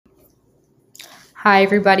Hi,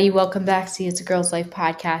 everybody. Welcome back to It's a Girl's Life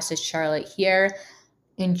podcast. It's Charlotte here.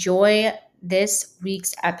 Enjoy this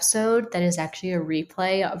week's episode that is actually a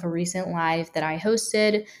replay of a recent live that I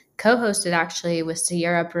hosted, co hosted actually with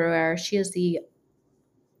Sierra Brewer. She is the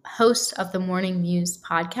host of the Morning Muse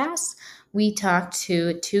podcast. We talked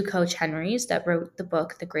to two Coach Henrys that wrote the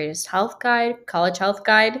book, The Greatest Health Guide, College Health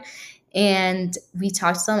Guide. And we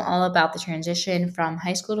talked to them all about the transition from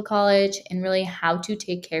high school to college and really how to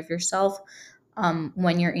take care of yourself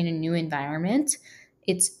when you're in a new environment.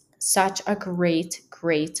 It's such a great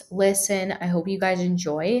listen. I hope you guys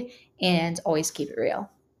enjoy and always keep it real.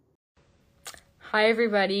 Hi,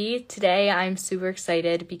 everybody. Today I'm super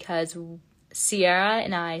excited because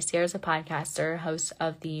Sierra's a podcaster, host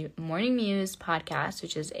of the Morning Muse podcast,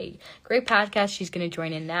 which is a great podcast. She's going to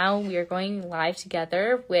join in now. We are going live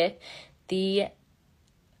together with the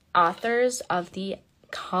authors of the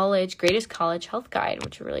Greatest College Health Guide,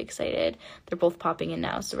 which we're really excited. They're both popping in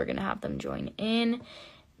now, so we're going to have them join in.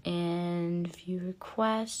 And view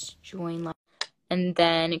request, join live. And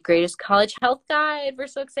then Greatest College Health Guide. We're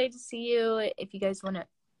so excited to see you. If you guys want to,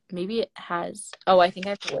 maybe it has, I think I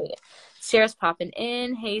have to wait. Sierra's popping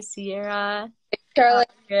in. Hey, Sierra. Hey, Charlotte.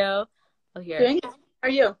 How are you? Oh, here. Doing good. How are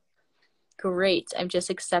you? Great. I'm just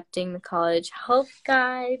accepting the College Health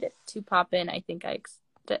Guide to pop in. I think I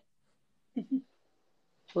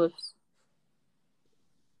Whoops.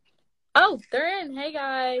 Oh, they're in. Hey,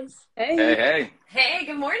 guys. Hey. Hey,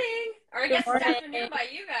 good morning. Or I guess it's afternoon by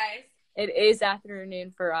you guys. It is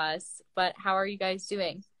afternoon for us, but how are you guys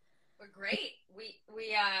doing? We're great.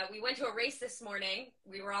 We went to a race this morning.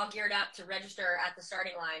 We were all geared up to register at the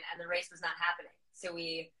starting line, and the race was not happening. So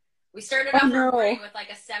we started off our morning with like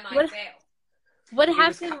a semi-fail. What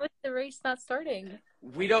happened with the race not starting?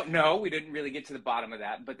 We don't know. We didn't really get to the bottom of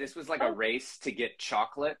that, but this was like a race to get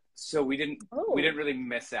chocolate, so we didn't really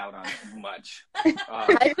miss out on much.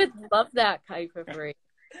 I would love that type of race.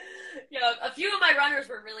 Yeah, a few of my runners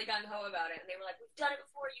were really gung-ho about it, and they were like, "We've done it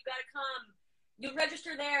before. You got to come. You'll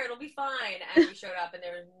register there. It'll be fine." And we showed up, and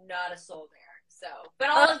there was not a soul there. So, but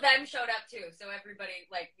all of them showed up too. So everybody,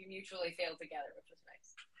 we mutually failed together, which was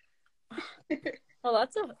nice. Well,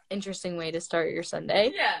 that's an interesting way to start your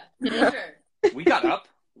Sunday. Yeah, sure. We got up.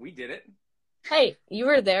 We did it. Hey, you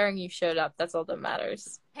were there and you showed up. That's all that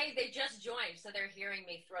matters. Hey, they just joined, so they're hearing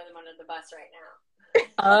me throw them under the bus right now.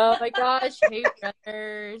 Oh my gosh. Hey,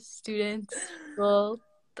 runners, students, people.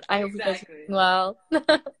 I hope you guys are doing well.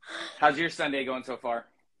 How's your Sunday going so far?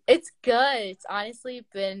 It's good. It's honestly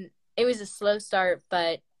it was a slow start,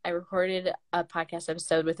 but I recorded a podcast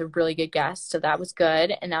episode with a really good guest, so that was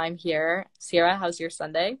good. And now I'm here. Sierra, how's your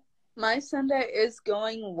Sunday? My Sunday is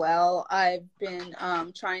going well. I've been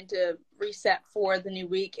trying to reset for the new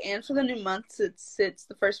week and for the new month. It's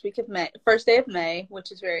the first day of May,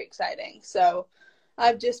 which is very exciting. So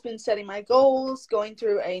I've just been setting my goals, going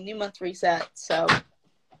through a new month reset. So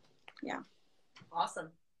yeah. Awesome.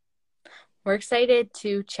 We're excited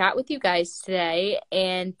to chat with you guys today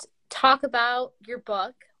and talk about your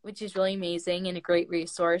book, which is really amazing and a great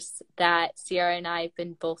resource that Sierra and I have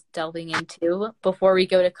been both delving into before we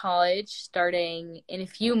go to college, starting in a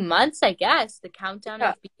few months, I guess. The countdown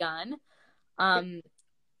has begun.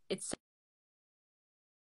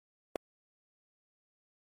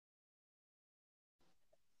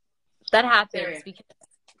 That happens because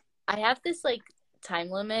I have this time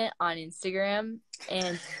limit on Instagram,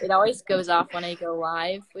 and it always goes off when I go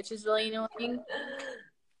live, which is really annoying.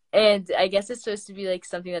 And I guess it's supposed to be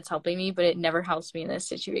something that's helping me, but it never helps me in this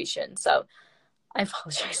situation. So I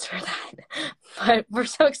apologize for that. But we're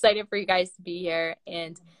so excited for you guys to be here.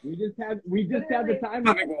 And we just had the time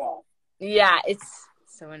limit go off. Yeah, it's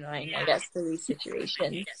so annoying, I guess, for these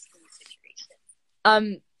situations.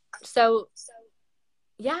 So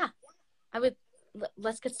yeah,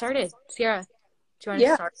 let's get started. Sierra, do you want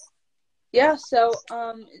to start? Yeah, so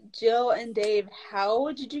Jill and Dave,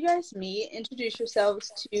 how did you guys meet? Introduce yourselves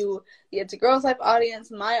to the It's a Girl's Life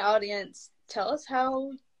audience, my audience. Tell us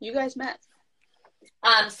how you guys met.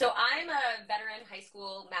 So I'm a veteran high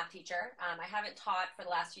school math teacher. I haven't taught for the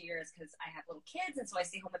last few years because I have little kids, and so I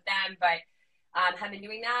stay home with them, but have been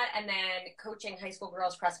doing that. And then coaching high school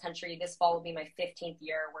girls cross country. This fall will be my 15th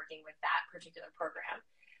year working with that particular program.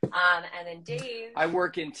 And then Dave. I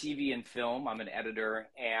work in TV and film. I'm an editor,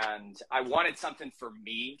 and I wanted something for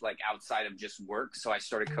me, outside of just work. So I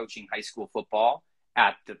started coaching high school football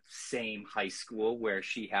at the same high school where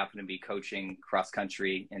she happened to be coaching cross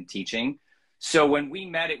country and teaching. So when we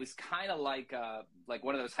met, it was kind of like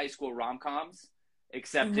one of those high school rom-coms,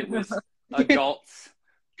 except it was adults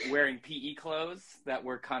wearing PE clothes that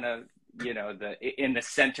were kind of, in the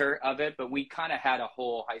center of it, but we kind of had a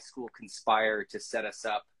whole high school conspire to set us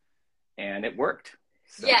up, and it worked.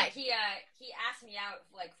 So. Yeah, he asked me out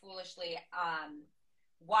like foolishly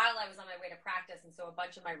while I was on my way to practice, and so a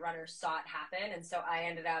bunch of my runners saw it happen, and so I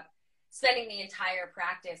ended up spending the entire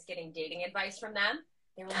practice getting dating advice from them.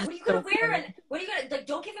 They were like, "What are you gonna wear? And what are you gonna like?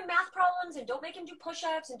 Don't give him math problems, and don't make him do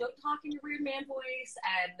push-ups, and don't talk in your weird man voice."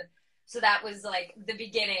 And so that was like the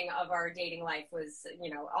beginning of our dating life. Was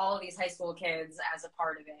all of these high school kids as a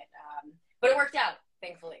part of it, but it worked out,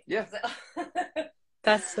 thankfully. Yeah,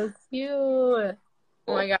 that's so cute.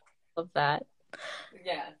 Oh my God, I love that.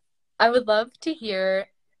 Yeah. I would love to hear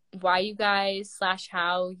why you guys /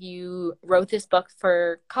 how you wrote this book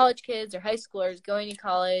for college kids or high schoolers going to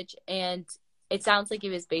college. And it sounds like it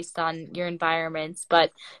was based on your environments,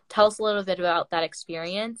 but tell us a little bit about that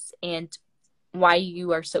experience and why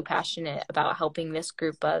you are so passionate about helping this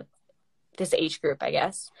age group, I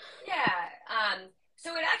guess. Yeah.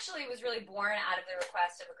 So it actually was really born out of the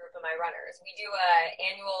request of a group of my runners. We do an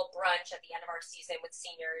annual brunch at the end of our season with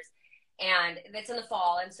seniors, and it's in the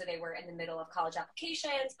fall, and so they were in the middle of college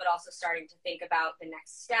applications, but also starting to think about the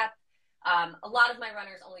next step. A lot of my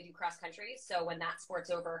runners only do cross country, so when that sport's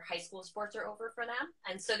over, high school sports are over for them,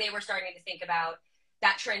 and so they were starting to think about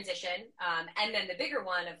that transition, and then the bigger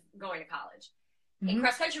one of going to college. In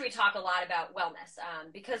cross country, we talk a lot about wellness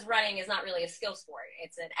because running is not really a skill sport.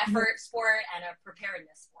 It's an effort sport and a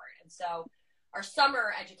preparedness sport. And so our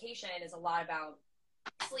summer education is a lot about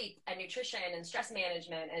sleep and nutrition and stress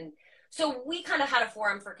management. And so we kind of had a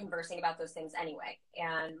forum for conversing about those things anyway.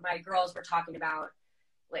 And my girls were talking about,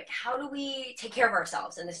 like, how do we take care of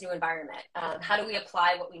ourselves in this new environment? How do we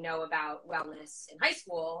apply what we know about wellness in high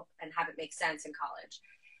school and have it make sense in college?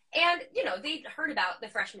 And, they'd heard about the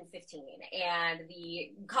freshman 15 and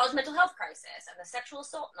the college mental health crisis and the sexual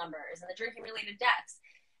assault numbers and the drinking related deaths.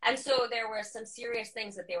 And so there were some serious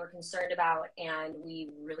things that they were concerned about, and we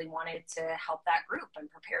really wanted to help that group and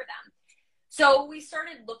prepare them. So we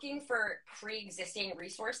started looking for pre-existing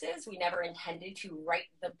resources. We never intended to write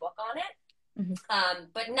the book on it,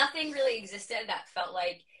 but nothing really existed that felt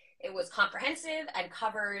like it was comprehensive and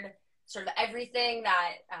covered sort of everything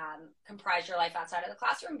that comprised your life outside of the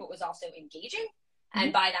classroom, but was also engaging.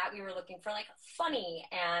 And by that, we were looking for like funny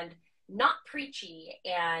and not preachy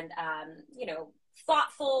and,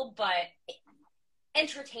 thoughtful, but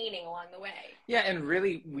entertaining along the way. Yeah, and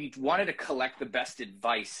really, we wanted to collect the best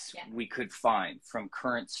advice we could find from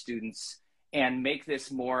current students and make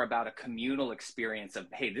this more about a communal experience of,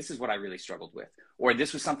 hey, this is what I really struggled with, or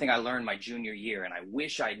this was something I learned my junior year, and I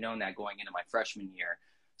wish I'd known that going into my freshman year.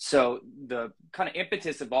 So the kind of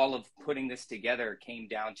impetus of all of putting this together came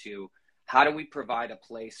down to, how do we provide a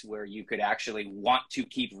place where you could actually want to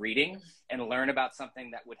keep reading and learn about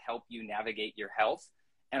something that would help you navigate your health?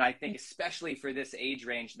 And I think especially for this age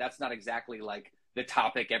range, that's not exactly like the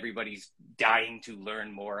topic everybody's dying to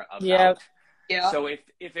learn more about. Yep. Yeah. So if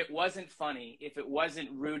it wasn't funny, if it wasn't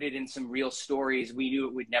rooted in some real stories, we knew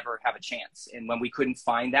it would never have a chance. And when we couldn't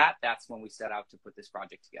find that, that's when we set out to put this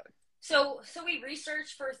project together. So we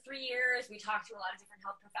researched for 3 years. We talked to a lot of different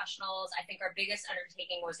health professionals. I think our biggest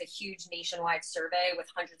undertaking was a huge nationwide survey with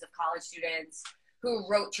hundreds of college students who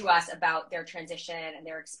wrote to us about their transition and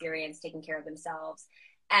their experience taking care of themselves.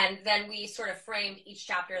 And then we sort of framed each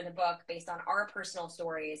chapter in the book based on our personal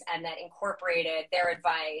stories, and then incorporated their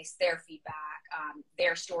advice, their feedback,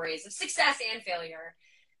 their stories of success and failure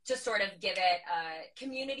to sort of give it a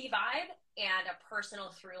community vibe and a personal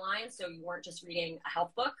through line. So you weren't just reading a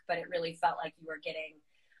health book, but it really felt like you were getting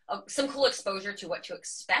some cool exposure to what to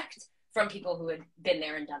expect from people who had been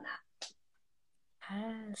there and done that.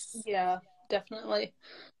 Yes. Yeah, definitely.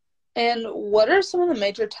 And what are some of the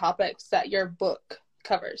major topics that your book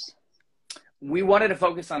covers? We wanted to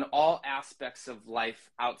focus on all aspects of life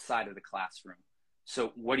outside of the classroom.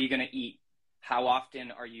 So what are you going to eat? How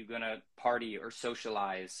often are you going to party or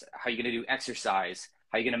socialize? How are you going to do exercise?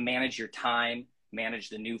 How are you going to manage your time, manage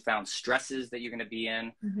the newfound stresses that you're going to be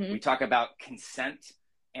in? We talk about consent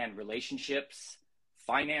and relationships,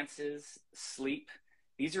 finances, sleep.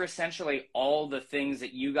 These are essentially all the things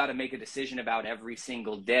that you got to make a decision about every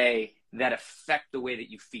single day that affect the way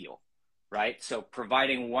that you feel, right? So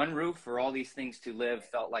providing one roof for all these things to live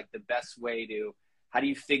felt like the best way to, how do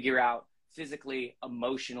you figure out physically,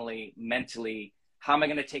 emotionally, mentally, how am I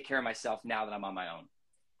going to take care of myself now that I'm on my own?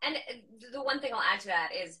 And the one thing I'll add to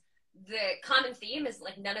that is the common theme is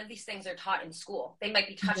like none of these things are taught in school. They might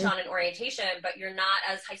be touched on in orientation, but you're not,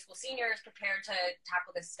 as high school seniors, prepared to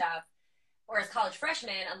tackle this stuff. Or as college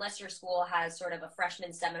freshmen, unless your school has sort of a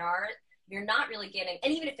freshman seminar, you're not really getting,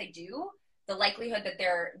 and even if they do, the likelihood that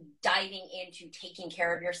they're diving into taking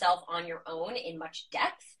care of yourself on your own in much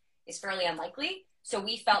depth is fairly unlikely. So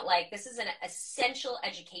we felt like this is an essential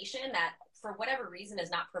education that for whatever reason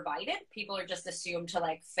is not provided. People are just assumed to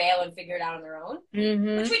like fail and figure it out on their own,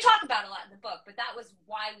 which we talk about a lot in the book, but that was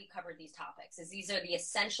why we covered these topics, is these are the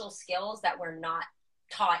essential skills that were not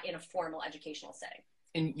taught in a formal educational setting.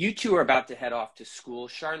 And you two are about to head off to school.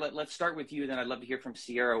 Charlotte, let's start with you, then I'd love to hear from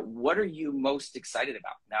Sierra. What are you most excited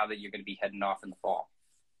about now that you're going to be heading off in the fall?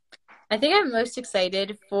 I think I'm most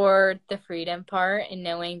excited for the freedom part and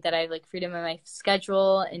knowing that I have like freedom of my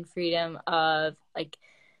schedule and freedom of like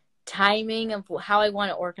timing of how I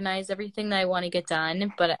want to organize everything that I want to get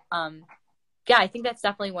done. But yeah, I think that's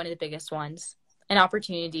definitely one of the biggest ones. And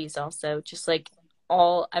opportunities also, just like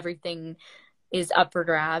everything is up for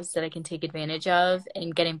grabs that I can take advantage of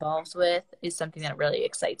and get involved with is something that really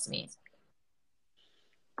excites me.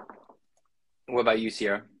 What about you,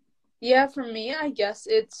 Sierra? Yeah, for me, I guess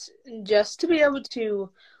it's just to be able to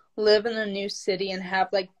live in a new city and have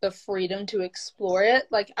like the freedom to explore it.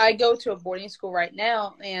 Like I go to a boarding school right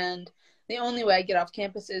now, and the only way I get off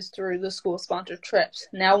campus is through the school sponsored trips.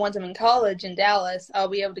 Now once I'm in college in Dallas, I'll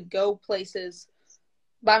be able to go places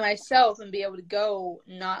by myself and be able to go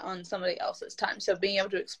not on somebody else's time. So being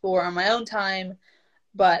able to explore on my own time,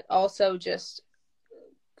 but also just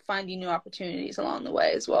finding new opportunities along the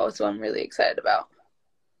way as well. So I'm really excited about.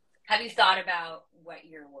 Have you thought about what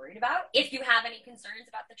you're worried about? If you have any concerns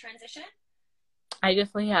about the transition? I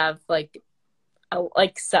definitely have I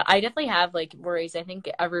definitely have like worries. I think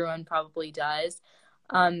everyone probably does.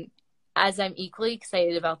 As I'm equally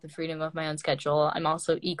excited about the freedom of my own schedule, I'm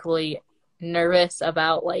also equally nervous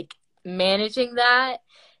about like managing that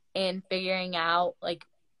and figuring out like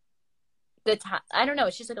the time. I don't know,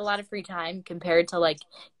 it's just like a lot of free time compared to like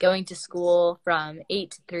going to school from 8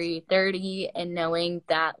 to 3:30 and knowing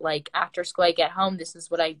that like after school I get home, this is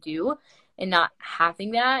what I do, and not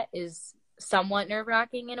having that is somewhat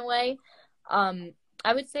nerve-wracking in a way. I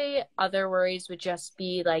would say other worries would just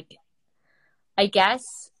be like, I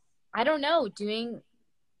guess, I don't know, doing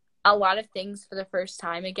a lot of things for the first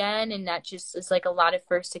time again, and that just is like a lot of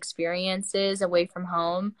first experiences away from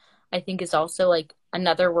home, I think is also like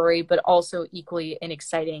another worry, but also equally an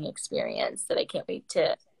exciting experience that I can't wait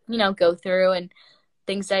to, go through, and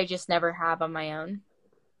things that I just never have on my own.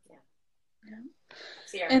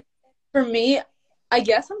 Yeah. And for me, I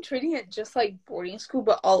guess I'm treating it just like boarding school,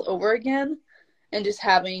 but all over again, and just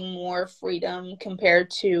having more freedom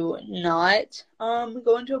compared to not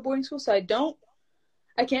going to a boarding school. So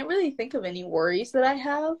I can't really think of any worries that I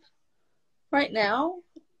have right now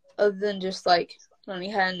other than just like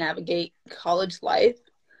learning how to navigate college life.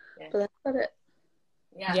 Yeah. But that's about it.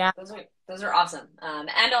 Yeah. Those are awesome.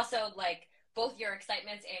 And also like both your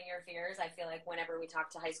excitements and your fears, I feel like whenever we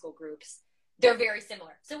talk to high school groups, they're very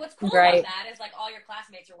similar. So what's cool about that is like all your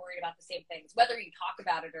classmates are worried about the same things. Whether you talk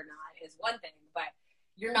about it or not is one thing, but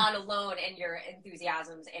you're not alone in your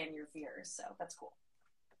enthusiasms and your fears. So that's cool.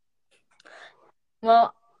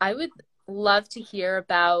 Well, I would love to hear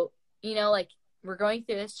about, like we're going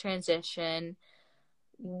through this transition.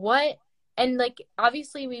 And like,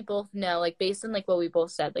 obviously we both know, like based on like what we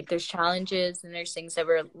both said, like there's challenges and there's things that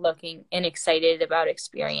we're looking and excited about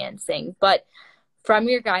experiencing. But from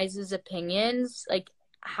your guys' opinions, like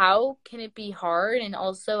how can it be hard? And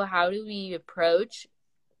also how do we approach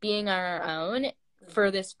being on our own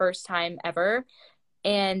for this first time ever?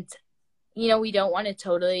 And, we don't want to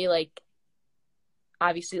totally like,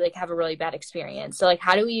 obviously like have a really bad experience. So like,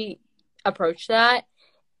 how do we approach that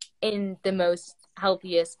in the most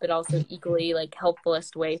healthiest, but also equally like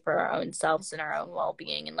helpfulest way for our own selves and our own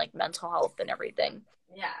well-being and like mental health and everything?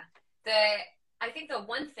 Yeah. I think the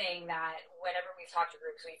one thing that whenever we've talked to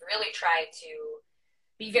groups, we've really tried to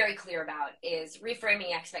be very clear about is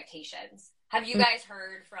reframing expectations. Have you guys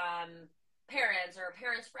heard from parents or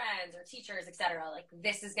parents' friends or teachers, etc., like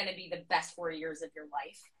this is going to be the best 4 years of your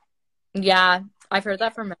life? Yeah, I've heard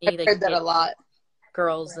that from many. I've heard that a lot.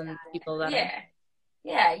 Girls and people that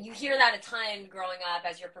Yeah, you hear that a ton growing up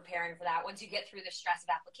as you're preparing for that. Once you get through the stress of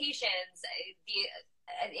applications,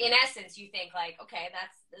 in essence, you think like, okay,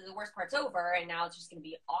 that's the worst part's over, and now it's just going to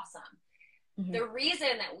be awesome. Mm-hmm. The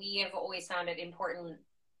reason that we have always found it important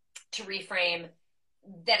to reframe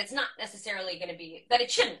that it's not necessarily going to be, that it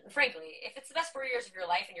shouldn't, frankly. If it's the best 4 years of your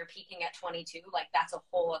life and you're peaking at 22, like that's a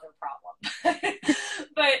whole other problem.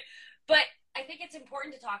 But I think it's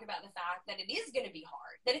important to talk about the fact that it is going to be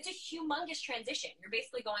hard, that it's a humongous transition. You're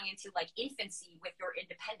basically going into like infancy with your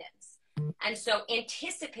independence. And so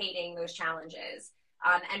anticipating those challenges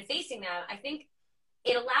and facing them, I think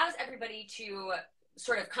it allows everybody to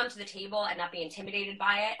sort of come to the table and not be intimidated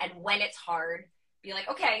by it. And when it's hard, be like,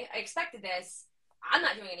 okay, I expected this. I'm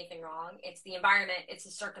not doing anything wrong. It's the environment, it's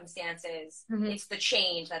the circumstances, it's the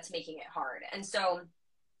change that's making it hard. And so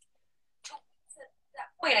to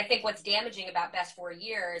that point, I think what's damaging about Best 4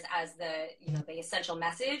 Years as the essential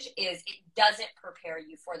message is it doesn't prepare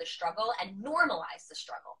you for the struggle and normalize the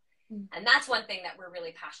struggle. And that's one thing that we're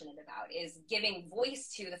really passionate about, is giving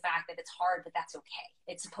voice to the fact that it's hard, but that's okay.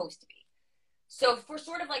 It's supposed to be. So for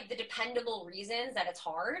sort of like the dependable reasons that it's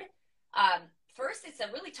hard, first, it's a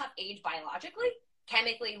really tough age biologically,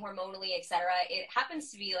 chemically, hormonally, etc. It happens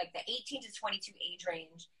to be like the 18 to 22 age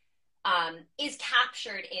range is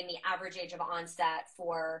captured in the average age of onset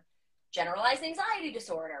for generalized anxiety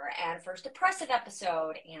disorder and first depressive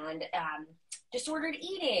episode and disordered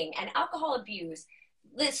eating and alcohol abuse.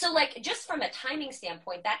 So like just from a timing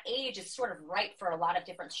standpoint, that age is sort of ripe for a lot of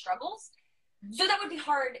different struggles. So that would be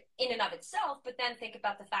hard in and of itself, but then think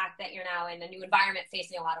about the fact that you're now in a new environment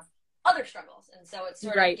facing a lot of other struggles, and so it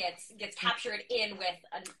sort of gets captured in with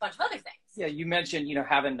a bunch of other things. Yeah, you mentioned,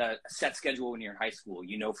 having a set schedule when you're in high school,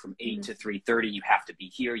 from 8 to 3:30, you have to be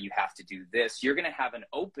here, you have to do this. You're going to have an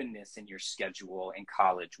openness in your schedule in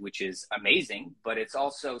college, which is amazing, but it's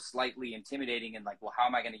also slightly intimidating and like, well, how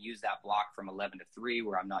am I going to use that block from 11 to 3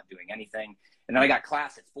 where I'm not doing anything? And then I got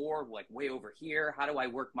class at 4, like way over here. How do I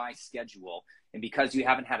work my schedule? And because you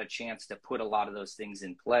haven't had a chance to put a lot of those things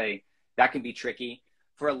in play, that can be tricky.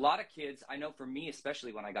 For a lot of kids, I know for me,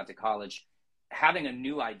 especially when I got to college, having a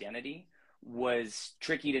new identity was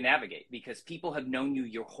tricky to navigate because people have known you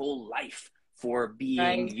your whole life for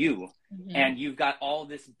being you. And you've got all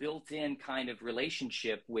this built-in kind of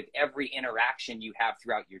relationship with every interaction you have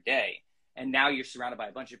throughout your day. And now you're surrounded by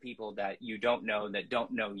a bunch of people that you don't know, that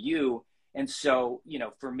don't know you. And so,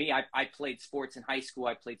 for me, I played sports in high school.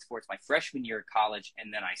 I played sports my freshman year at college,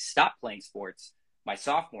 and then I stopped playing sports my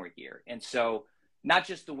sophomore year. And so not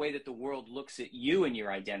just the way that the world looks at you and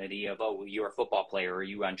your identity of, oh, well, you're a football player or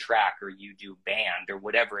you run track or you do band or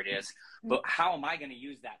whatever it is, but how am I going to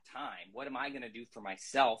use that time? What am I going to do for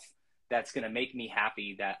myself that's going to make me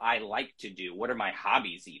happy that I like to do? What are my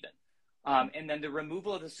hobbies even? And then the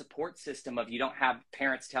removal of the support system of you don't have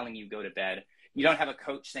parents telling you go to bed. You don't have a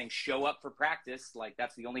coach saying show up for practice. Like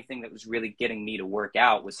that's the only thing that was really getting me to work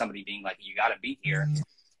out was somebody being like, you got to be here.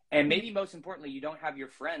 And maybe most importantly, you don't have your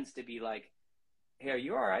friends to be like, hey, are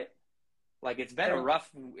you all right? Like it's been a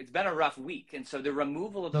rough week. And so the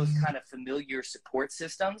removal of those kind of familiar support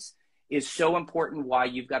systems is so important. Why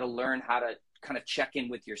you've got to learn how to kind of check in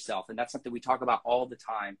with yourself. And that's something we talk about all the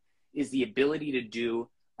time, is the ability to do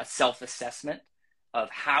a self-assessment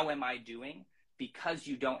of how am I doing, because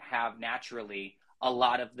you don't have naturally a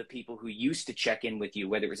lot of the people who used to check in with you,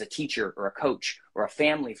 whether it was a teacher or a coach or a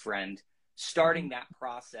family friend. Starting that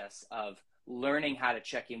process of learning how to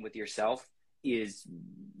check in with yourself is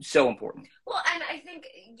so important. Well, and I think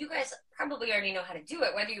you guys probably already know how to do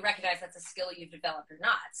it, whether you recognize that's a skill you've developed or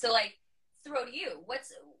not. So like, throw to you,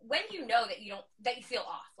 when you know that you feel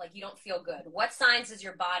off, like you don't feel good, what signs does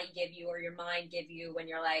your body give you or your mind give you when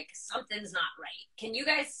you're like, something's not right? Can you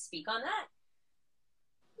guys speak on that?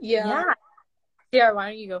 Yeah, why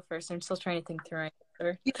don't you go first? I'm still trying to think through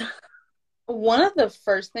it. One of the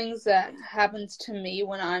first things that happens to me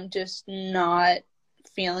when I'm just not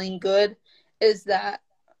feeling good is that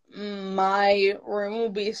my room will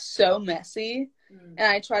be so messy, and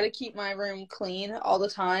I try to keep my room clean all the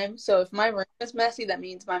time. So if my room is messy, that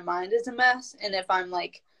means my mind is a mess. And if I'm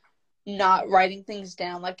like not writing things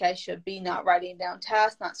down like I should be, not writing down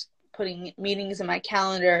tasks, not putting meetings in my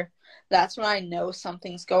calendar, that's when I know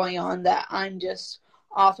something's going on, that I'm just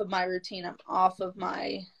off of my routine. I'm off of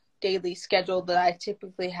my daily schedule that I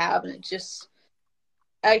typically have. And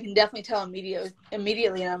I can definitely tell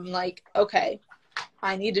immediately. And I'm like, okay,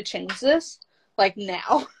 I need to change this like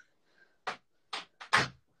now.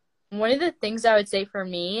 One of the things I would say for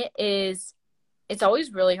me is it's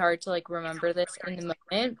always really hard to like remember this in the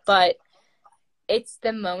moment, but it's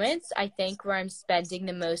the moments I think where I'm spending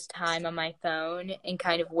the most time on my phone and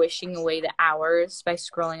kind of wishing away the hours by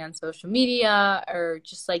scrolling on social media or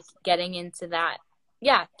just like getting into that.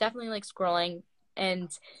 Yeah, definitely like scrolling. And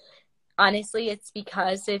honestly, it's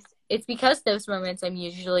because those moments I'm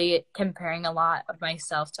usually comparing a lot of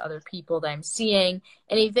myself to other people that I'm seeing.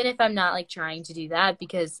 And even if I'm not like trying to do that,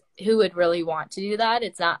 because who would really want to do that?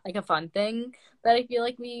 It's not like a fun thing that I feel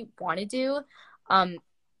like we want to do.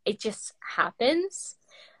 It just happens.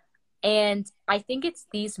 And I think it's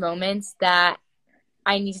these moments that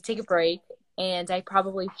I need to take a break And I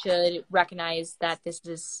probably should recognize that this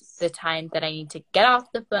is the time that I need to get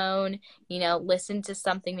off the phone, listen to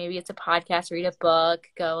something. Maybe it's a podcast, read a book,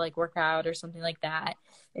 go like work out or something like that.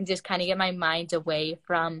 And just kind of get my mind away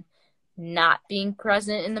from not being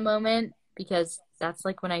present in the moment, because that's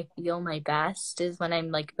like when I feel my best, is when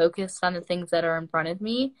I'm like focused on the things that are in front of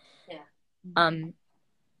me. Yeah.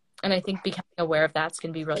 And I think becoming aware of that's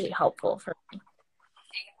going to be really helpful for me.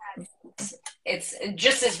 It's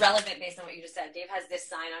just as relevant based on what you just said. Dave has this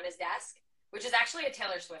sign on his desk, which is actually a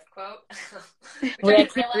Taylor Swift quote. Wait, I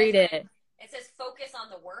can't read it. It says "focus on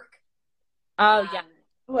the work." Oh yeah.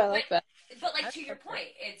 Well, I like that. But like, to your point,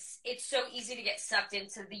 it's so easy to get sucked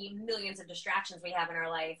into the millions of distractions we have in our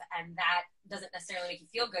life, and that doesn't necessarily make you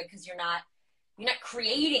feel good because you're not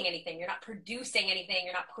creating anything, you're not producing anything,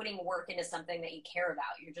 you're not putting work into something that you care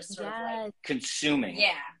about. You're just sort of like consuming.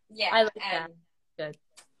 Yeah. I like that. Good.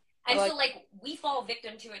 And so, like, we fall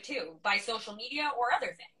victim to it too, by social media or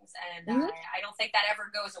other things. And I don't think that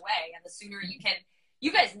ever goes away. And the sooner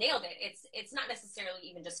you guys nailed it. It's not necessarily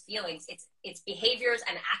even just feelings. It's behaviors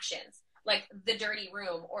and actions, like the dirty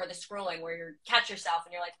room or the scrolling, where you catch yourself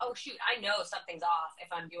and you're like, oh shoot, I know something's off if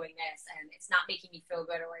I'm doing this, and it's not making me feel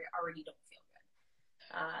good, or I already don't feel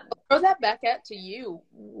good. Throw that back at to you.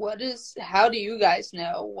 How do you guys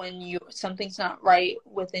know when something's not right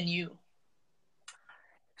within you?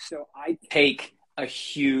 So I take a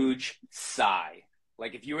huge sigh.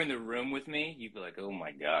 Like, if you were in the room with me, you'd be like, oh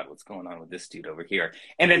my God, what's going on with this dude over here?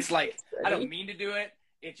 And it's like, I don't mean to do it.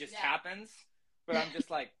 It just happens. But I'm just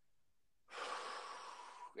like,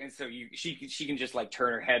 and so she can just like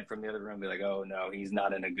turn her head from the other room and be like, oh no, he's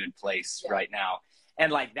not in a good place right now.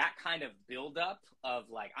 And like that kind of buildup of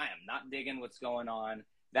like, I am not digging what's going on.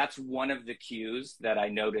 That's one of the cues that I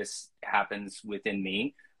notice happens within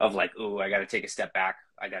me of like, oh, I got to take a step back.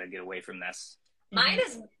 I got to get away from this. Mine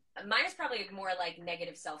is probably more like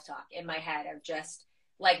negative self-talk in my head of just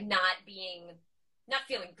like not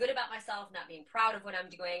feeling good about myself, not being proud of what I'm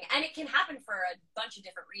doing. And it can happen for a bunch of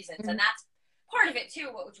different reasons. And that's part of it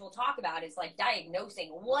too, which we'll talk about, is like diagnosing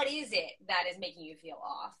what is it that is making you feel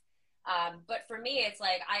off. But for me, it's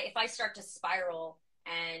like, if I start to spiral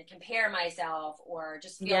and compare myself or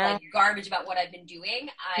just feel like garbage about what I've been doing,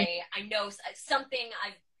 I know something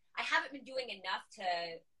I haven't been doing enough to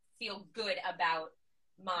feel good about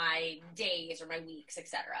my days or my weeks,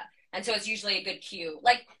 etc. And so it's usually a good cue.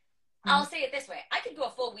 Like, I'll say it this way. I could go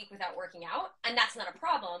a full week without working out, and that's not a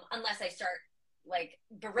problem unless I start like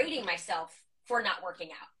berating myself for not working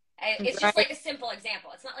out. It's just like a simple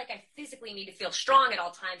example. It's not like I physically need to feel strong at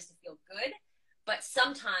all times to feel good, but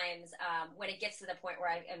sometimes when it gets to the point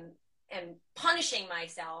where I am punishing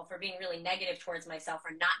myself or being really negative towards myself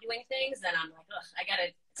for not doing things, then I'm like,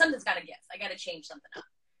 ugh, something's got to give. I got to change something up.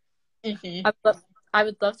 Mm-hmm. I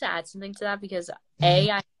would love to add something to that, because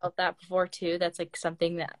I felt that before too. That's like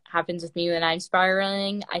something that happens with me when I'm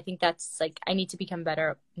spiraling. I think that's like, I need to become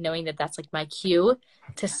better knowing that that's like my cue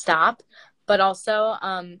to stop. But also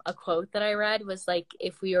a quote that I read was like,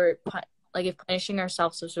 if punishing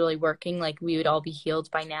ourselves was really working, like we would all be healed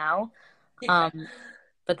by now.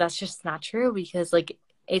 But that's just not true, because like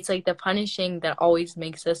it's like the punishing that always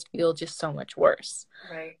makes us feel just so much worse.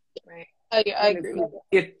 Right. I agree with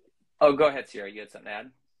that. Oh, go ahead, Sierra. You had something to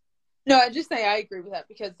add? No, I just say I agree with that,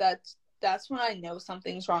 because that's when I know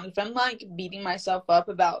something's wrong. If I'm like beating myself up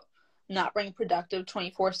about not being productive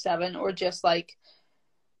 24/7 or just like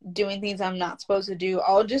doing things I'm not supposed to do,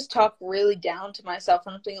 I'll just talk really down to myself,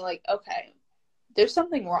 and I'm thinking like, okay, there's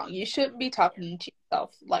something wrong. You shouldn't be talking to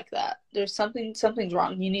yourself like that. There's something's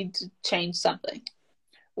wrong. You need to change something.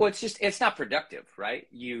 Well, it's not productive, right?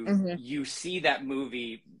 You see that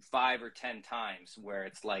movie 5 or 10 times where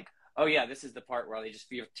it's like, oh yeah, this is the part where they just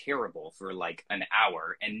feel terrible for like an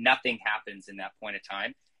hour and nothing happens in that point of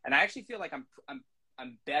time. And I actually feel like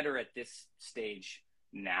I'm better at this stage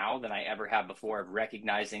now than I ever have before, of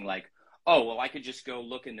recognizing like, oh, well, I could just go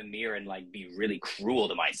look in the mirror and like be really cruel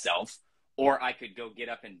to myself, or I could go get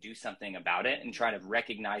up and do something about it, and try to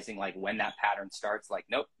recognizing like when that pattern starts, like,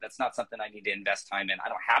 nope, that's not something I need to invest time in. I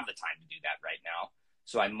don't have the time to do that right now.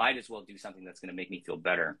 So I might as well do something that's going to make me feel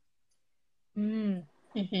better.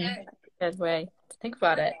 Good way to think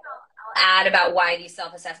about it. I'll add about why these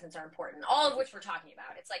self-assessments are important, all of which we're talking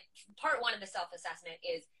about. It's like part 1 of the self-assessment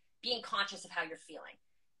is being conscious of how you're feeling.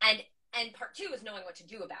 And part 2 is knowing what to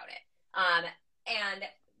do about it. And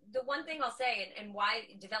the one thing I'll say, and why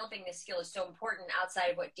developing this skill is so important outside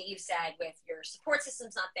of what Dave said, with your support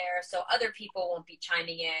system's not there, so other people won't be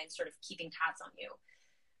chiming in, sort of keeping tabs on you.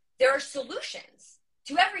 There are solutions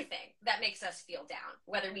to everything that makes us feel down,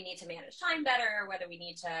 whether we need to manage time better, whether we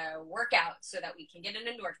need to work out so that we can get an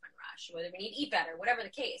endorphin rush, whether we need to eat better, whatever the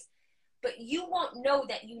case. But you won't know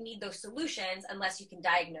that you need those solutions unless you can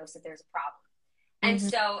diagnose that there's a problem. And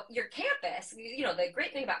so your campus, you know, the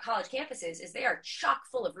great thing about college campuses is they are chock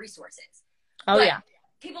full of resources. Oh, but yeah.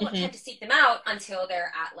 People don't tend to seek them out until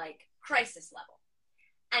they're at like crisis level.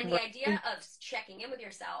 And the idea of checking in with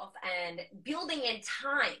yourself and building in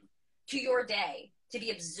time to your day to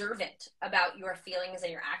be observant about your feelings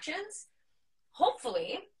and your actions,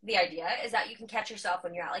 hopefully the idea is that you can catch yourself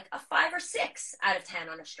when you're at like a 5 or 6 out of 10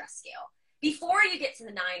 on a stress scale. Before you get to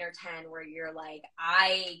the 9 or 10 where you're like,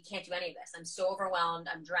 I can't do any of this. I'm so overwhelmed.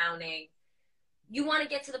 I'm drowning. You want to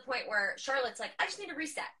get to the point where Charlotte's like, I just need to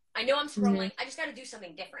reset. I know I'm scrolling. I just got to do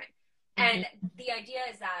something different. And the idea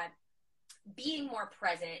is that being more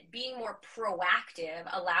present, being more proactive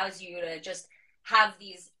allows you to just have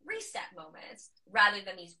these reset moments rather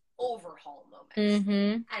than these overhaul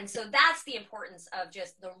moments. And so that's the importance of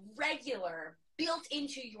just the regular built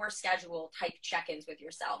into your schedule type check-ins with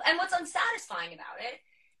yourself. And what's unsatisfying about it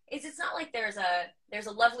is it's not like there's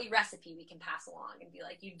a lovely recipe we can pass along and be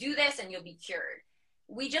like, you do this and you'll be cured.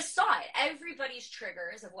 We just saw it. Everybody's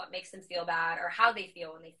triggers of what makes them feel bad or how they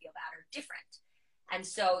feel when they feel bad are different. And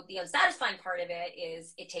so the unsatisfying part of it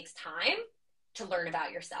is it takes time to learn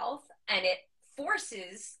about yourself, and it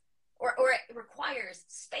forces or it requires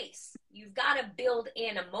space. You've got to build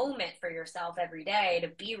in a moment for yourself every day to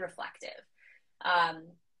be reflective.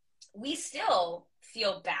 We still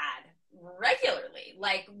feel bad regularly.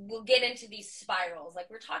 Like, we'll get into these spirals like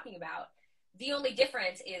we're talking about. The only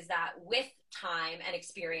difference is that with time and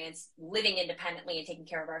experience, living independently and taking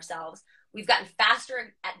care of ourselves, we've gotten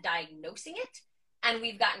faster at diagnosing it, and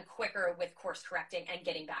we've gotten quicker with course correcting and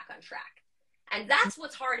getting back on track. And that's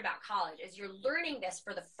what's hard about college, is you're learning this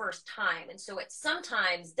for the first time. And so it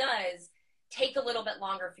sometimes does take a little bit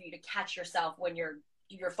longer for you to catch yourself when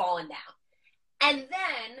you're falling down. And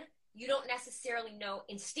then you don't necessarily know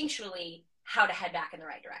instinctually how to head back in the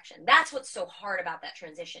right direction. That's what's so hard about that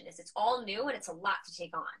transition, is it's all new and it's a lot to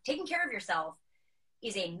take on. Taking care of yourself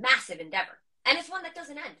is a massive endeavor. And it's one that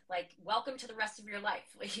doesn't end. Like, welcome to the rest of your life.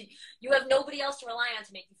 Like, you have nobody else to rely on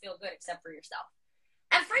to make you feel good except for yourself.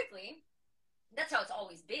 And frankly, that's how it's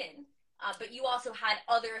always been. But you also had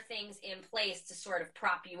other things in place to sort of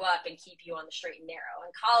prop you up and keep you on the straight and narrow.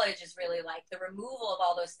 And college is really like the removal of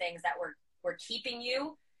all those things that were keeping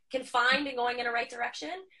you confined and going in a right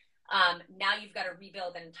direction. Now you've got to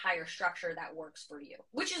rebuild an entire structure that works for you,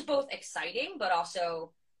 which is both exciting but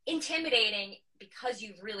also intimidating because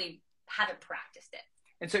you really haven't practiced it.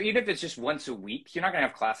 And so even if it's just once a week, you're not going to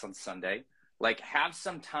have class on Sunday. Like, have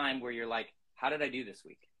some time where you're like, how did I do this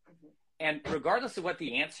week? And regardless of what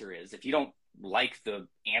the answer is, if you don't like the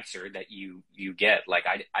answer that you get, like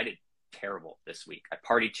I did terrible this week. I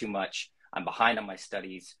partied too much. I'm behind on my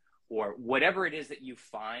studies, or whatever it is that you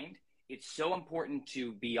find. It's so important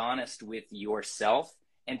to be honest with yourself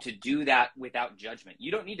and to do that without judgment.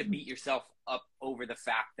 You don't need to beat yourself up over the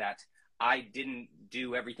fact that I didn't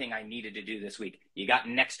do everything I needed to do this week. You got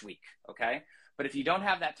next week, okay? But if you don't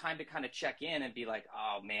have that time to kind of check in and be like,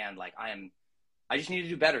 oh man, like I just need to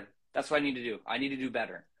do better. That's what I need to do. I need to do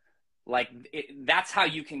better. Like, that's how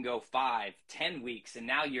you can go 5, 10 weeks. And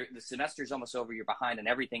now the semester's almost over. You're behind on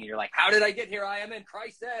everything. And you're like, how did I get here? I am in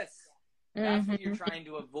crisis. That's what you're trying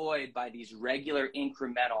to avoid by these regular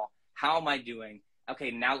incremental. How am I doing? Okay,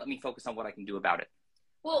 now let me focus on what I can do about it.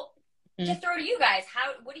 Well, to throw to you guys,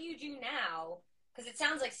 what do you do now? Because it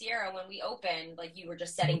sounds like, Sierra, when we opened, like, you were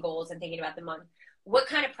just setting goals and thinking about the month. What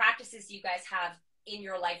kind of practices do you guys have in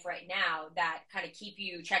your life right now that kind of keep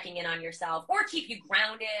you checking in on yourself or keep you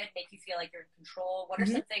grounded, make you feel like you're in control? What are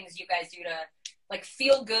some things you guys do to, like,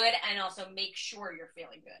 feel good and also make sure you're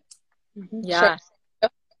feeling good? Yeah.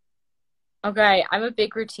 Okay, I'm a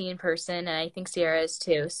big routine person, and I think Sierra is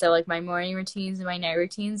too. So, like, my morning routines and my night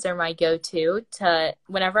routines are my go-to to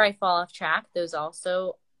whenever I fall off track. Those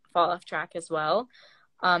also fall off track as well.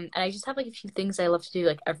 And I just have, like, a few things I love to do,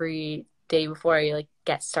 like, every day before I, like,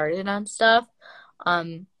 get started on stuff,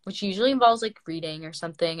 which usually involves, like, reading or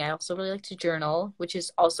something. I also really like to journal, which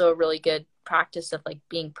is also a really good practice of, like,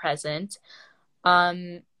 being present.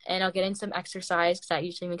 And I'll get in some exercise because that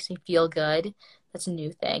usually makes me feel good. That's a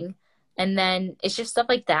new thing. And then it's just stuff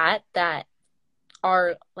like that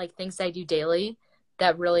are, like, things that I do daily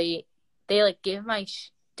that really, they, like, give my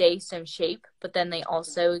day some shape, but then they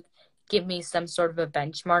also give me some sort of a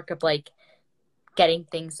benchmark of, like, getting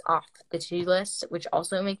things off the to-do list, which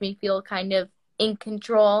also make me feel kind of in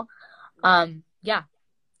control. Yeah,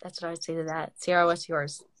 that's what I would say to that. Sierra, what's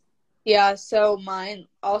yours? Yeah, so mine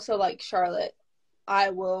also, like Charlotte, I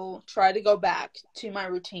will try to go back to my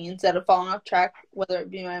routines that have fallen off track, whether it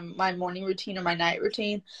be my morning routine or my night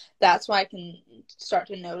routine. That's why I can start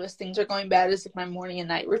to notice things are going bad, is if my morning and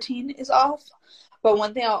night routine is off. But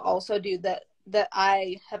one thing I'll also do that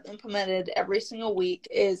I have implemented every single week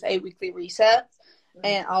is a weekly reset. Mm-hmm.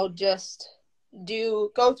 And I'll just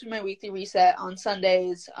go through my weekly reset on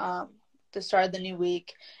Sundays to start the new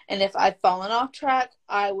week. And if I've fallen off track,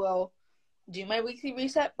 I will do my weekly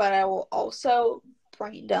reset, but I will also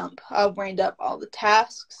brain dump. I'll brain dump all the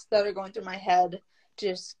tasks that are going through my head,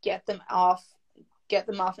 just get them off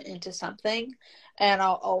into something. And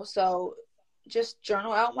I'll also just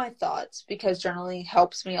journal out my thoughts, because journaling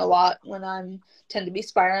helps me a lot when I tend to be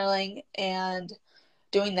spiraling, and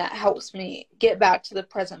doing that helps me get back to the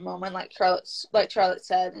present moment, like Charlotte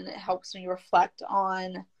said, and it helps me reflect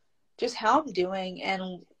on just how I'm doing.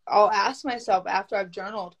 And I'll ask myself after I've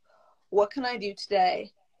journaled, what can I do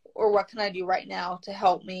today, or what can I do right now to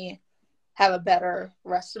help me have a better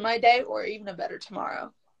rest of my day, or even a better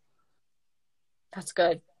tomorrow? That's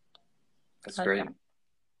good. That's great. I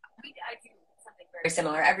do something very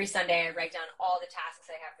similar. Every Sunday, I write down all the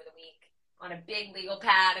tasks I have for the week on a big legal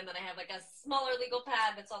pad, and then I have like a smaller legal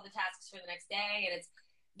pad that's all the tasks for the next day. And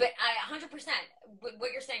but I 100%,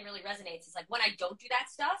 what you're saying really resonates. It's like, when I don't do that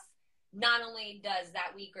stuff, not only does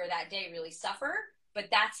that week or that day really suffer, but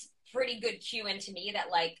that's pretty good cue into me that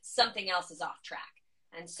like something else is off track.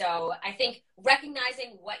 And so I think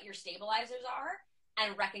recognizing what your stabilizers are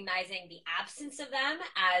and recognizing the absence of them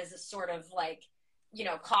as a sort of like,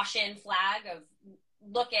 caution flag of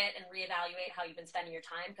look at and reevaluate how you've been spending your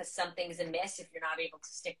time, because something's amiss if you're not able to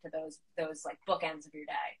stick to those like bookends of your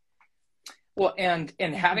day. Well, and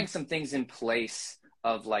having some things in place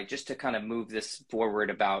of like, just to kind of move this forward,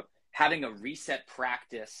 about having a reset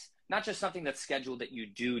practice, not just something that's scheduled that you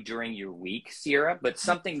do during your week, Sierra, but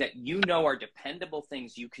something that are dependable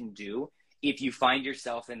things you can do if you find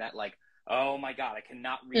yourself in that like, oh my God, I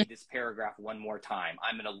cannot read this paragraph one more time.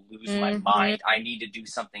 I'm going to lose my mind. I need to do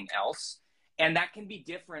something else. And that can be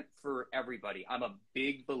different for everybody. I'm a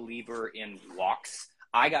big believer in walks.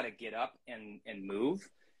 I got to get up and move.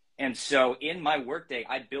 And so in my workday,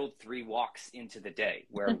 I build 3 walks into the day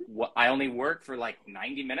where I only work for like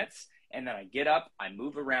 90 minutes. And then I get up, I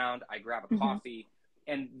move around, I grab a coffee.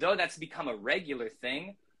 And though that's become a regular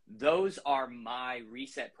thing, those are my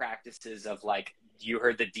reset practices of like, you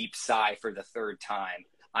heard the deep sigh for the 3rd time.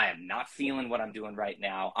 I am not feeling what I'm doing right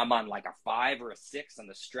now. I'm on like a 5 or a 6 on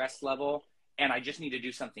the stress level, and I just need to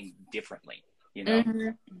do something differently, Do you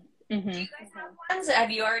guys have ones?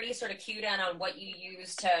 Have you already sort of cued in on what you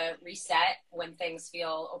use to reset when things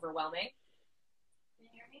feel overwhelming? Can you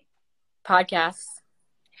hear me? Podcasts.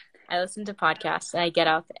 I listen to podcasts, and I get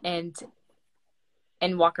up and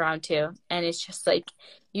walk around too. And it's just like,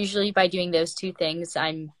 usually by doing those 2 things,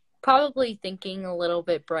 I'm probably thinking a little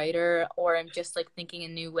bit brighter, or I'm just like thinking a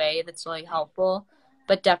new way that's really helpful.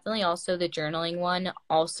 But definitely also the journaling one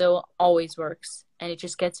also always works. And it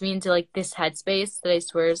just gets me into like this headspace that I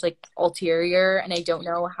swear is like ulterior, and I don't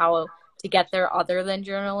know how to get there other than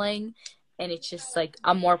journaling. And it's just like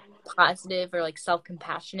a more positive or like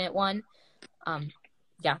self-compassionate one.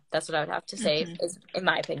 Yeah, that's what I would have to say, is in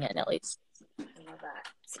my opinion, at least. I love that.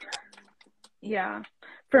 Yeah.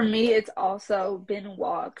 For me, it's also been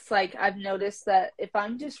walks. Like, I've noticed that if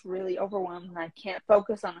I'm just really overwhelmed and I can't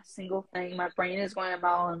focus on a single thing, my brain is going a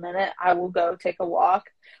mile a minute, I will go take a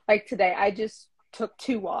walk. Like today, I just took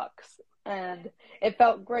 2 walks, and it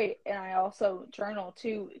felt great. And I also journal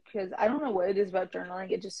too, because I don't know what it is about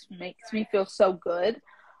journaling. It just makes me feel so good.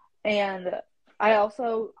 And I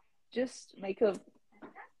also just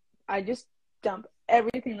I just dump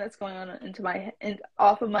everything that's going on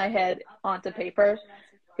off of my head onto paper,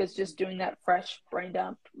 because just doing that fresh brain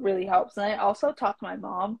dump really helps. And I also talk to my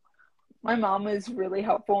mom. My mom is really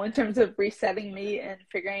helpful in terms of resetting me and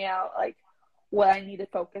figuring out like what I need to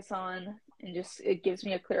focus on, and just it gives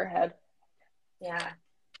me a clear head. Yeah.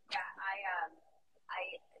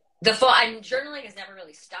 I'm journaling has never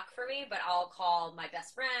really stuck for me, but I'll call my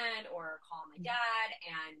best friend or call my dad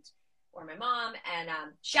or my mom, and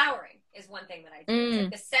showering is one thing that I do. It's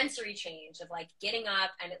like the sensory change of like getting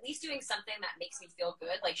up and at least doing something that makes me feel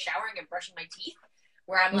good, like showering and brushing my teeth,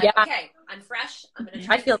 where I'm like, okay, I'm fresh. I'm going to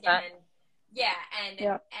try this again. Yeah. And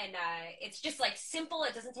it's just like simple.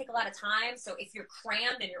 It doesn't take a lot of time. So if you're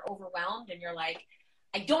crammed and you're overwhelmed and you're like,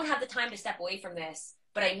 I don't have the time to step away from this,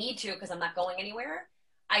 but I need to, because I'm not going anywhere.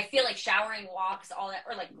 I feel like showering, walks, all that,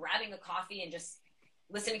 or like grabbing a coffee and just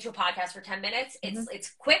listening to a podcast for 10 minutes.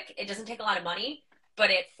 It's quick. It doesn't take a lot of money, but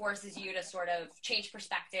it forces you to sort of change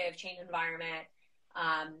perspective, change environment.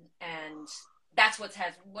 And that's what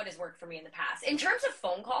has worked for me in the past. In terms of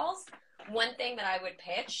phone calls, one thing that I would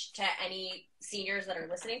pitch to any seniors that are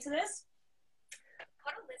listening to this,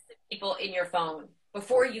 put a list of people in your phone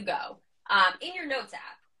before you go, in your notes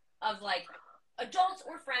app, of like adults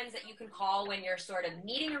or friends that you can call when you're sort of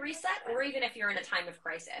needing a reset, or even if you're in a time of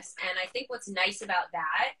crisis. And I think what's nice about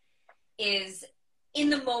that is, in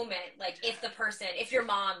the moment, like if your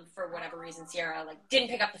mom, for whatever reason, Sierra, like didn't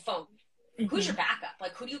pick up the phone, who's your backup?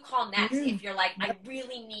 Like, who do you call next if you're like, I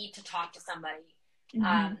really need to talk to somebody? And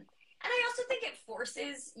I also think it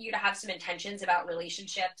forces you to have some intentions about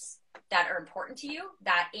relationships that are important to you,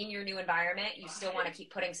 that in your new environment, you still want to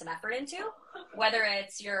keep putting some effort into, whether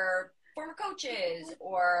it's your former coaches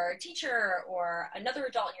or teacher or another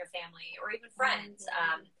adult in your family or even friends.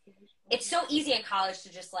 It's so easy in college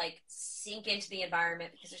to just like sink into the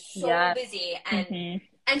environment because it's so busy.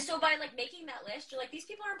 And so by like making that list, you're like, these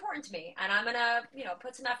people are important to me, and I'm going to,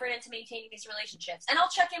 put some effort into maintaining these relationships, and I'll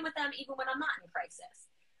check in with them even when I'm not in crisis.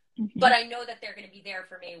 But I know that they're going to be there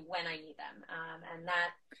for me when I need them.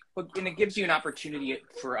 And it gives you an opportunity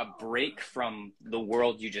for a break from the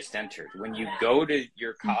world you just entered. When you go to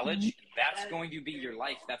your college, that's going to be your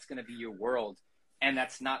life. That's going to be your world. And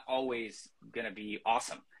that's not always going to be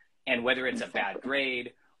awesome. And whether it's a bad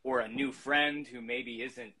grade or a new friend who maybe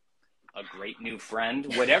isn't a great new friend,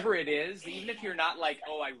 whatever it is, even if you're not like,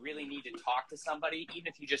 oh, I really need to talk to somebody, even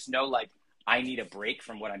if you just know, like, I need a break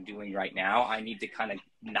from what I'm doing right now, I need to kind of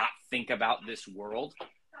not think about this world.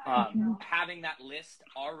 Having that list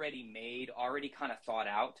already made, already kind of thought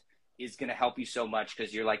out, is going to help you so much,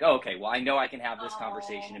 because you're like, oh, okay, well, I know I can have this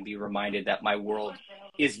conversation and be reminded that my world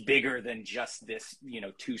is bigger than just this,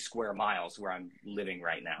 2 square miles where I'm living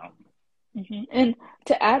right now. And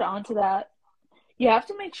to add on to that, you have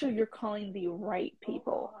to make sure you're calling the right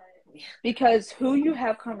people, because who you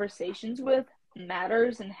have conversations with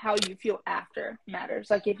matters, and how you feel after matters.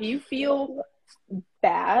 Like, if you feel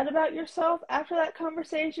bad about yourself after that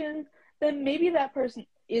conversation, then maybe that person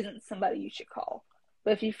isn't somebody you should call.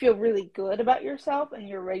 But if you feel really good about yourself and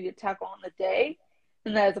you're ready to tackle on the day,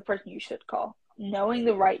 then that is the person you should call. Knowing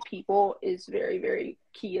the right people is very, very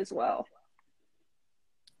key as well.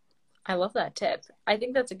 I love that tip. I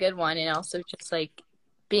think that's a good one. And also just like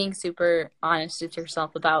being super honest with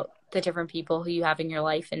yourself about the different people who you have in your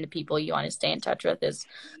life and the people you want to stay in touch with is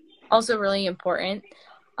also really important.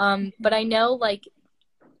 But I know, like,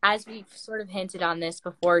 as we've sort of hinted on this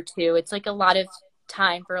before too, it's like a lot of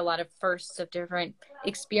time for a lot of firsts of different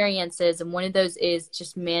experiences. And one of those is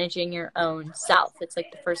just managing your own self. It's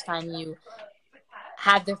like the first time you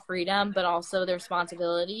have the freedom, but also the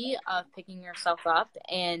responsibility of picking yourself up.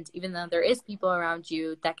 And even though there is people around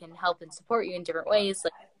you that can help and support you in different ways,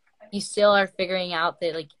 like, you still are figuring out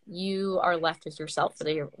that, like, you are left with yourself for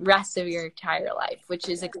the rest of your entire life, which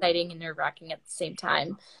is exciting and nerve-wracking at the same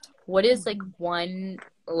time. What is, like, one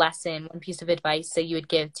lesson, one piece of advice that you would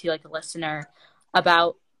give to, like, a listener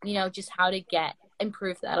about, just how to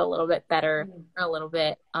improve that a little bit better, or a little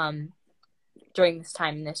bit during this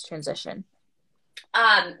time in this transition?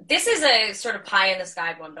 This is a sort of pie in the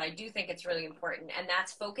sky one, but I do think it's really important, and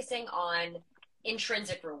that's focusing on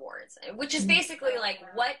intrinsic rewards, which is basically like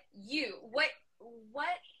what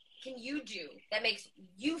can you do that makes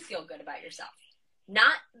you feel good about yourself,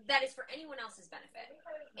 not that is for anyone else's benefit.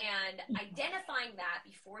 And identifying that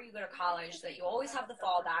before you go to college, so that you always have the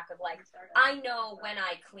fallback of, like, I know when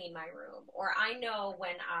I clean my room, or I know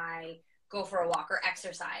when I go for a walk or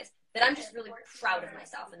exercise, that I'm just really proud of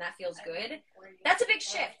myself, and that feels good. That's a big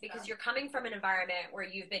shift, because you're coming from an environment where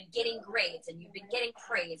you've been getting grades and you've been getting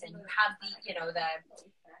praise, and you have the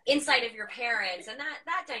insight of your parents and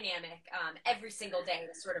that dynamic every single day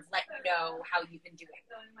to sort of let you know how you've been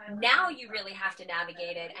doing. Now you really have to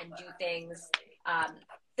navigate it and do things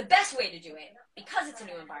the best way to do it, because it's a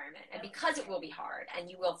new environment and because it will be hard and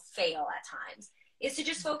you will fail at times, is to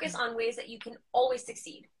just focus on ways that you can always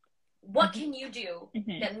succeed. What can you do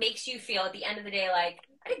that makes you feel at the end of the day like,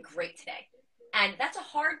 I did great today? And that's a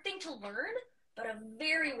hard thing to learn, but a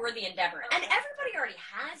very worthy endeavor. And everybody already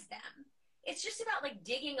has them. It's just about, like,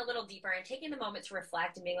 digging a little deeper and taking the moment to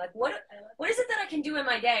reflect and being like, what is it that I can do in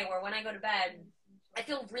my day where when I go to bed, I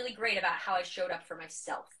feel really great about how I showed up for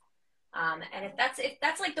myself. And if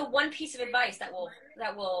that's like the one piece of advice that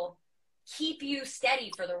will keep you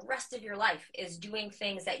steady for the rest of your life, is doing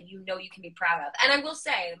things that you know you can be proud of. And I will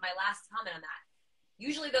say, my last comment on that,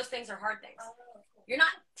 usually those things are hard things. You're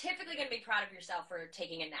not typically going to be proud of yourself for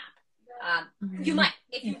taking a nap. You might,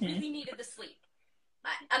 if you really needed the sleep.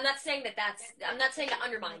 I'm not saying I'm not saying to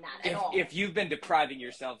undermine that at all. If you've been depriving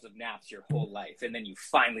yourselves of naps your whole life and then you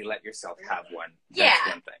finally let yourself have one, yeah,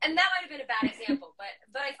 that's one thing. And that might have been a bad example,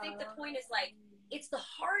 but I think the point is like, it's the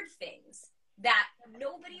hard things that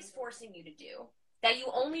nobody's forcing you to do, that you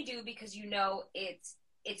only do because you know it's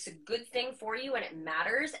a good thing for you and it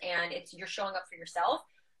matters and you're showing up for yourself.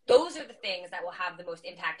 Those are the things that will have the most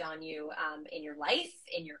impact on you in your life,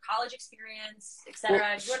 in your college experience, etc.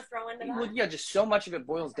 Well, Do you want to throw into that? Well, yeah, just so much of it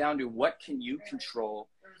boils down to what can you control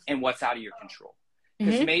and what's out of your control.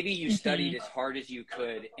 Because maybe you studied as hard as you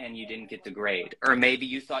could and you didn't get the grade. Or maybe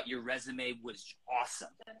you thought your resume was awesome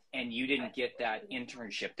and you didn't get that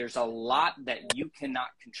internship. There's a lot that you cannot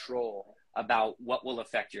control about what will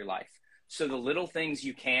affect your life. So the little things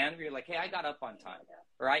you can, where you're like, hey, I got up on time,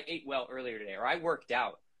 or I ate well earlier today, or I worked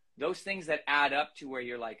out. Those things that add up to where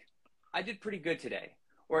you're like, I did pretty good today,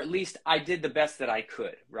 or at least I did the best that I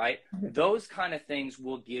could, right? Those kind of things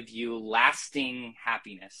will give you lasting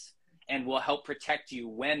happiness and will help protect you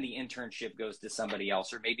when the internship goes to somebody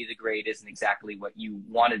else, or maybe the grade isn't exactly what you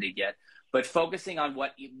wanted to get. But focusing on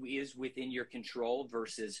what is within your control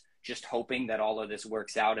versus just hoping that all of this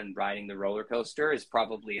works out and riding the roller coaster is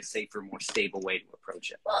probably a safer, more stable way to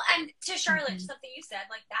approach it. Well, and to Charlotte, something you said,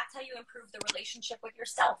 like that's how you improve the relationship with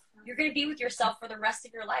yourself. You're going to be with yourself for the rest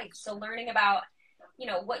of your life. So learning about,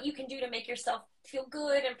 what you can do to make yourself feel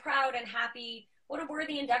good and proud and happy, what a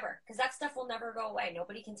worthy endeavor, because that stuff will never go away.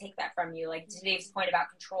 Nobody can take that from you. Like to Dave's point about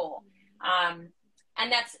control.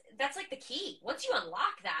 And that's like the key. Once you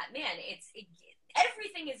unlock that, man,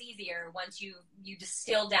 everything is easier once you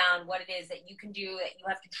distill down what it is that you can do, that you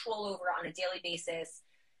have control over on a daily basis,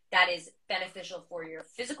 that is beneficial for your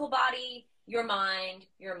physical body, your mind,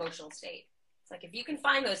 your emotional state. It's like if you can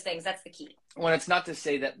find those things, that's the key. Well, it's not to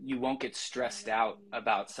say that you won't get stressed out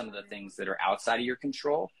about some of the things that are outside of your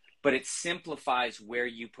control, but it simplifies where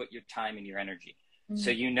you put your time and your energy.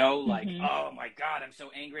 So oh my God, I'm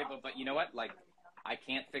so angry, but you know what? Like, I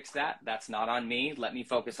can't fix that. That's not on me. Let me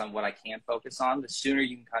focus on what I can focus on. The sooner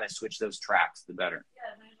you can kind of switch those tracks, the better.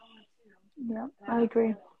 Yeah, I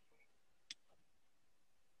agree.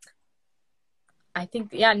 I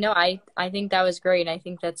think, I think that was great. I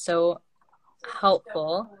think that's so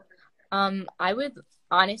helpful. I would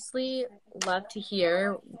honestly love to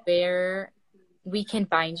hear where we can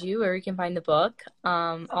find you, where we can find the book,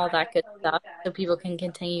 all that good stuff, so people can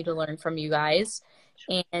continue to learn from you guys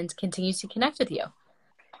and continue to connect with you.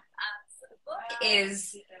 So the book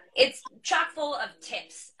it's chock full of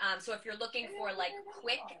tips. So if you're looking for like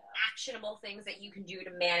quick, actionable things that you can do to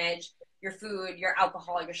manage your food, your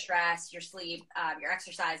alcohol, your stress, your sleep, your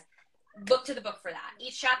exercise, look to the book for that.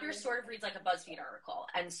 Each chapter sort of reads like a BuzzFeed article.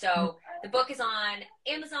 And so the book is on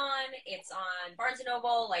Amazon, it's on Barnes &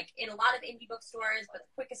 Noble, like in a lot of indie bookstores, but the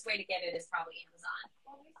quickest way to get it is probably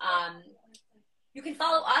Amazon. You can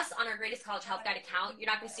follow us on our Greatest College Health Guide account.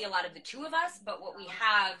 You're not going to see a lot of the two of us, but what we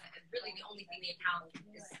have, really the only thing the account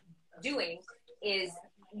is doing is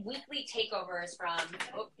weekly takeovers from,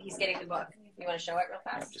 he's getting the book. You want to show it real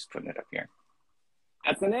fast? I'm just putting it up here.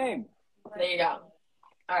 That's the name. There you go.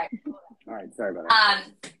 All right. All right. Sorry about that.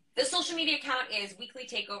 The social media account is weekly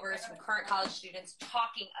takeovers from current college students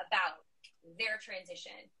talking about their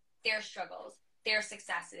transition, their struggles, their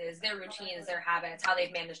successes, their routines, their habits, how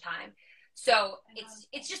they've managed time. So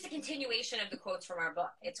it's just a continuation of the quotes from our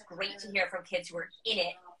book. It's great to hear from kids who are in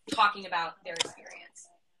it talking about their experience.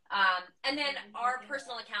 And then our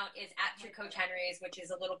personal account is @TrueCoachHenrys, which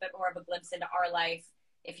is a little bit more of a glimpse into our life.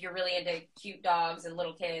 If you're really into cute dogs and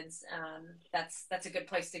little kids, that's a good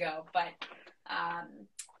place to go. But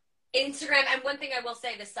Instagram, and one thing I will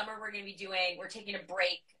say, this summer we're taking a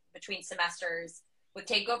break between semesters with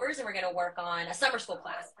takeovers, and we're going to work on a summer school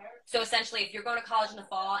class. So essentially, if you're going to college in the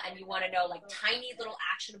fall and you want to know like tiny little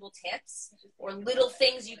actionable tips or little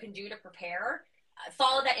things you can do to prepare,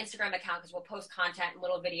 follow that Instagram account because we'll post content and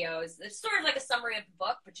little videos. It's sort of like a summary of the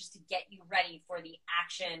book, but just to get you ready for the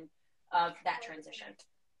action of that transition.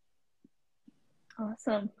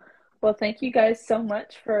 Awesome. Well, thank you guys so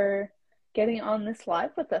much for getting on this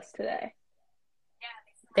live with us today.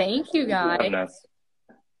 Thank you guys.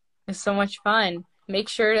 It's so much fun. Make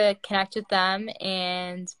sure to connect with them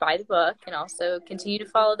and buy the book, and also continue to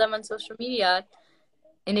follow them on social media.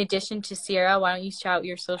 In addition to Sierra, why don't you shout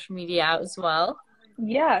your social media out as well?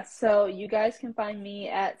 Yeah, so you guys can find me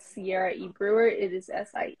at Sierra E. Brewer. It is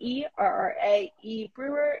SIERRAE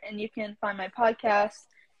Brewer, and you can find my podcast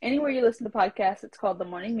anywhere you listen to podcasts. It's called The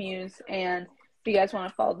Morning Muse, and if you guys want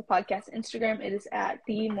to follow the podcast Instagram, it is at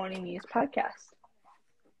The Morning Muse Podcast.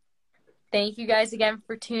 Thank you guys again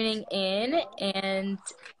for tuning in, and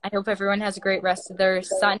I hope everyone has a great rest of their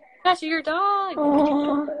Sunday. Gosh, your dog.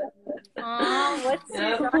 Oh. What's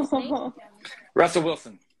your dog's name? Russell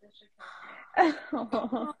Wilson.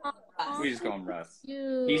 Oh. We just call him Russ.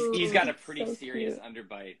 Cute. He's got a pretty So serious cute.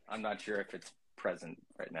 underbite. I'm not sure if it's present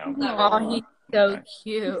right now. Oh, he's so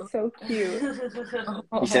cute. So cute.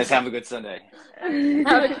 He says, "Have a good Sunday." Have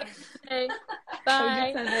a good day. Bye. Have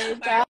a good Sunday. Bye.